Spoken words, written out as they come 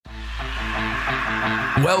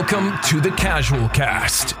Welcome to the Casual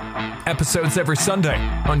Cast. Episodes every Sunday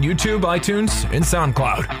on YouTube, iTunes, and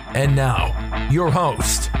SoundCloud. And now, your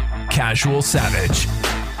host, Casual Savage.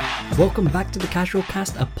 Welcome back to the Casual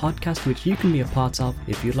Cast, a podcast which you can be a part of.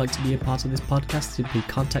 If you'd like to be a part of this podcast, simply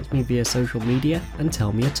contact me via social media and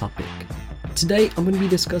tell me a topic. Today, I'm going to be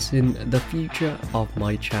discussing the future of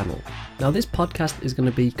my channel. Now, this podcast is going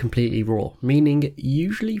to be completely raw, meaning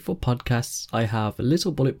usually for podcasts, I have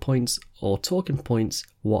little bullet points or talking points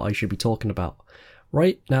what I should be talking about.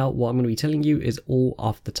 Right now, what I'm going to be telling you is all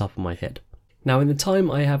off the top of my head. Now, in the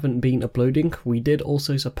time I haven't been uploading, we did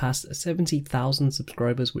also surpass 70,000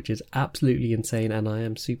 subscribers, which is absolutely insane, and I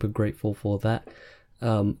am super grateful for that.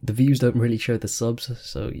 The views don't really show the subs,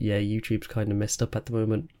 so yeah, YouTube's kind of messed up at the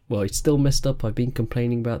moment. Well, it's still messed up. I've been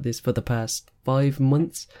complaining about this for the past 5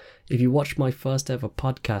 months. If you watched my first ever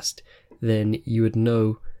podcast, then you would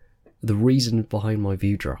know the reason behind my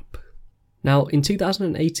view drop. Now, in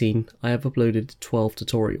 2018, I have uploaded 12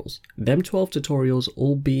 tutorials. Them 12 tutorials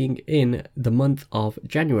all being in the month of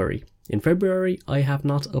January. In February, I have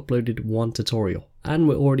not uploaded one tutorial, and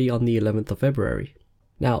we're already on the 11th of February.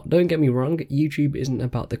 Now, don't get me wrong, YouTube isn't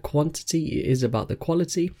about the quantity, it is about the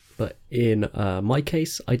quality, but in my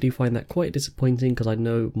case, I do find that quite disappointing because I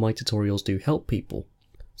know my tutorials do help people.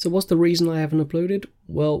 So what's the reason I haven't uploaded?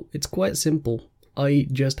 Well, it's quite simple, I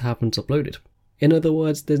just haven't uploaded. In other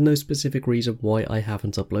words, there's no specific reason why I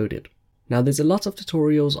haven't uploaded. Now, there's a lot of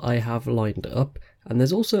tutorials I have lined up, and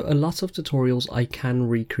there's also a lot of tutorials I can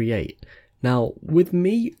recreate. Now, with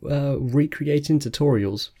me recreating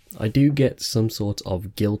tutorials, I do get some sort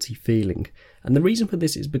of guilty feeling. And the reason for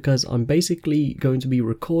this is because I'm basically going to be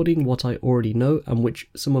recording what I already know, and which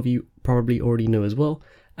some of you probably already know as well,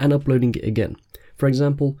 and uploading it again. For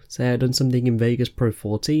example, say I've done something in Vegas Pro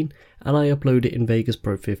 14, and I upload it in Vegas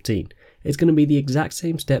Pro 15. It's going to be the exact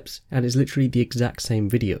same steps, and it's literally the exact same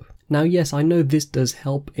video. Now, yes, I know this does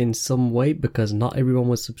help in some way because not everyone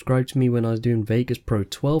was subscribed to me when I was doing Vegas Pro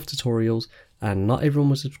 12 tutorials, and not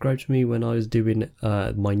everyone was subscribed to me when I was doing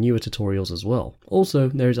my newer tutorials as well. Also,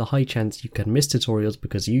 there is a high chance you can miss tutorials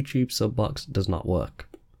because YouTube sub box does not work.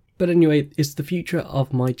 But anyway, it's the future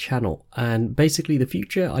of my channel, and basically the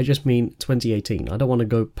future, I just mean 2018. I don't want to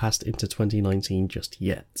go past into 2019 just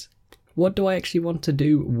yet. What do I actually want to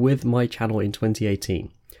do with my channel in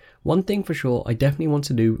 2018? One thing for sure, I definitely want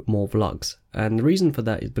to do more vlogs, and the reason for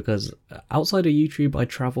that is because outside of YouTube I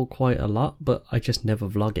travel quite a lot, but I just never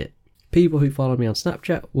vlog it. People who follow me on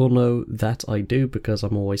Snapchat will know that I do because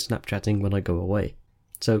I'm always Snapchatting when I go away.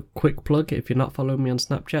 So quick plug, if you're not following me on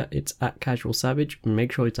Snapchat, it's @CasualSavage,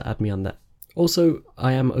 make sure to add me on that. Also,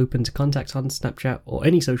 I am open to contact on Snapchat or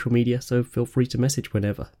any social media, so feel free to message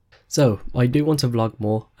whenever. So, I do want to vlog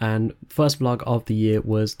more, and first vlog of the year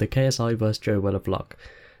was the KSI vs Joe Weller vlog.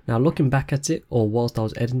 Now, looking back at it, or whilst I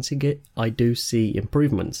was editing it, I do see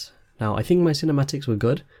improvements. Now, I think my cinematics were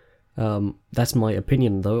good. That's my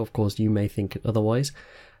opinion though, of course you may think otherwise.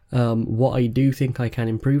 What I do think I can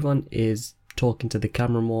improve on is talking to the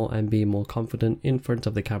camera more and being more confident in front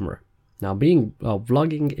of the camera. Now,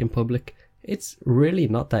 vlogging in public, it's really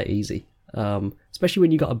not that easy. Especially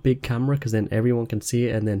when you got a big camera, because then everyone can see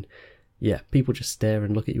it, and then yeah, people just stare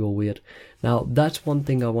and look at you all weird. Now, that's one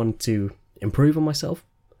thing I want to improve on myself.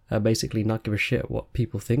 Basically not give a shit what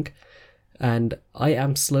people think, and I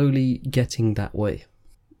am slowly getting that way.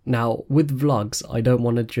 Now, with vlogs, I don't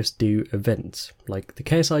want to just do events. Like the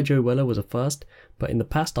KSI Joe Weller was a first, but in the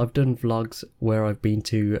past I've done vlogs where I've been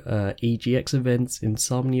to EGX events,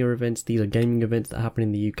 Insomnia events. These are gaming events that happen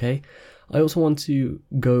in the UK. I also want to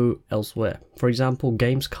go elsewhere. For example,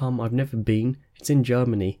 Gamescom, I've never been. It's in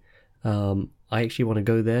Germany. I actually want to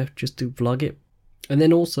go there just to vlog it. And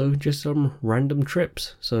then also just some random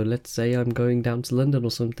trips. So let's say I'm going down to London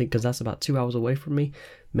or something, because that's about 2 hours away from me.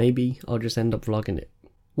 Maybe I'll just end up vlogging it.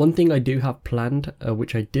 One thing I do have planned,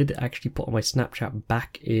 which I did actually put on my Snapchat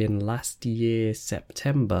back in last year,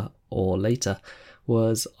 September or later,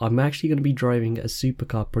 was I'm actually going to be driving a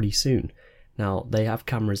supercar pretty soon. Now, they have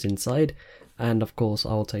cameras inside, and of course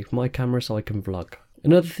I'll take my camera so I can vlog.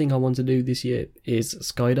 Another thing I want to do this year is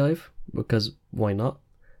skydive, because why not?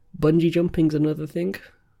 Bungee jumping's another thing,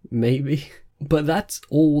 maybe. But that's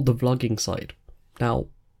all the vlogging side. Now,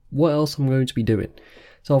 what else I'm going to be doing?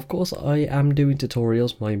 So of course I am doing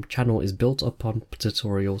tutorials. My channel is built upon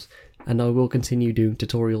tutorials, and I will continue doing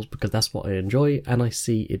tutorials because that's what I enjoy, and I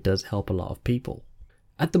see it does help a lot of people.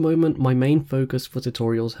 At the moment, my main focus for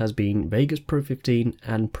tutorials has been Vegas Pro 15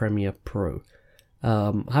 and Premiere Pro.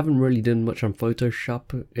 I haven't really done much on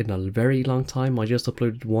Photoshop in a very long time. I just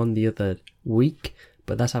uploaded one the other week,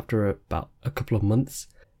 but that's after about a couple of months.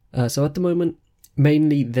 So at the moment,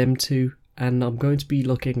 mainly them two and I'm going to be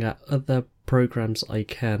looking at other programs I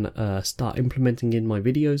can start implementing in my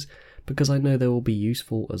videos because I know they will be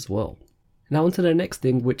useful as well. Now on to the next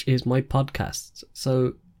thing, which is my podcasts.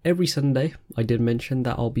 So every Sunday, I did mention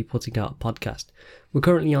that I'll be putting out a podcast. We're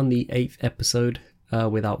currently on the 8th episode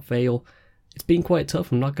without fail. It's been quite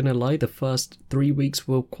tough, I'm not going to lie. The first 3 weeks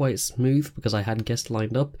were quite smooth because I had guests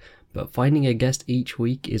lined up, but finding a guest each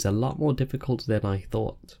week is a lot more difficult than I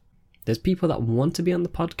thought. There's people that want to be on the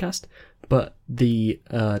podcast, but the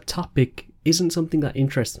topic isn't something that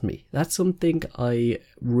interests me. That's something I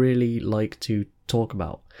really like to talk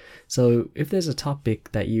about. So if there's a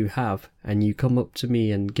topic that you have and you come up to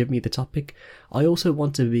me and give me the topic, I also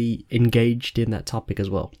want to be engaged in that topic as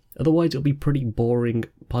well. Otherwise it'll be pretty boring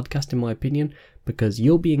podcast in my opinion, because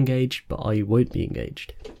you'll be engaged but I won't be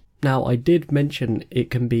engaged. Now I did mention it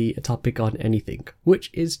can be a topic on anything, which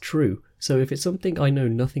is true. So if it's something I know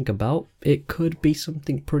nothing about, it could be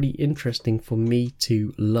something pretty interesting for me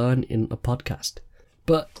to learn in a podcast.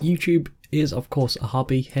 But YouTube is of course a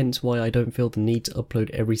hobby, hence why I don't feel the need to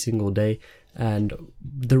upload every single day, and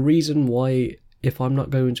the reason why, if I'm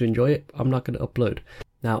not going to enjoy it, I'm not going to upload.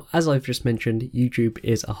 Now, as I've just mentioned, YouTube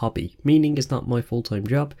is a hobby, meaning it's not my full-time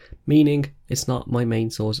job, meaning it's not my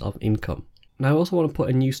main source of income. Now, I also want to put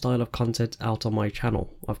a new style of content out on my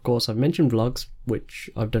channel. Of course, I've mentioned vlogs, which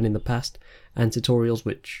I've done in the past, and tutorials,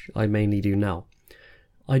 which I mainly do now.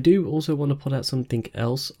 I do also want to put out something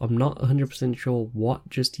else. I'm not 100% sure what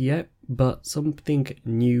just yet, but something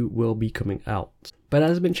new will be coming out. But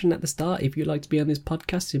as mentioned at the start, if you'd like to be on this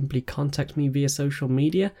podcast, simply contact me via social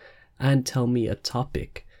media and tell me a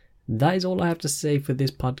topic. That is all I have to say for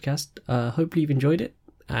this podcast. Hopefully you've enjoyed it,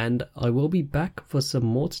 and I will be back for some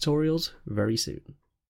more tutorials very soon.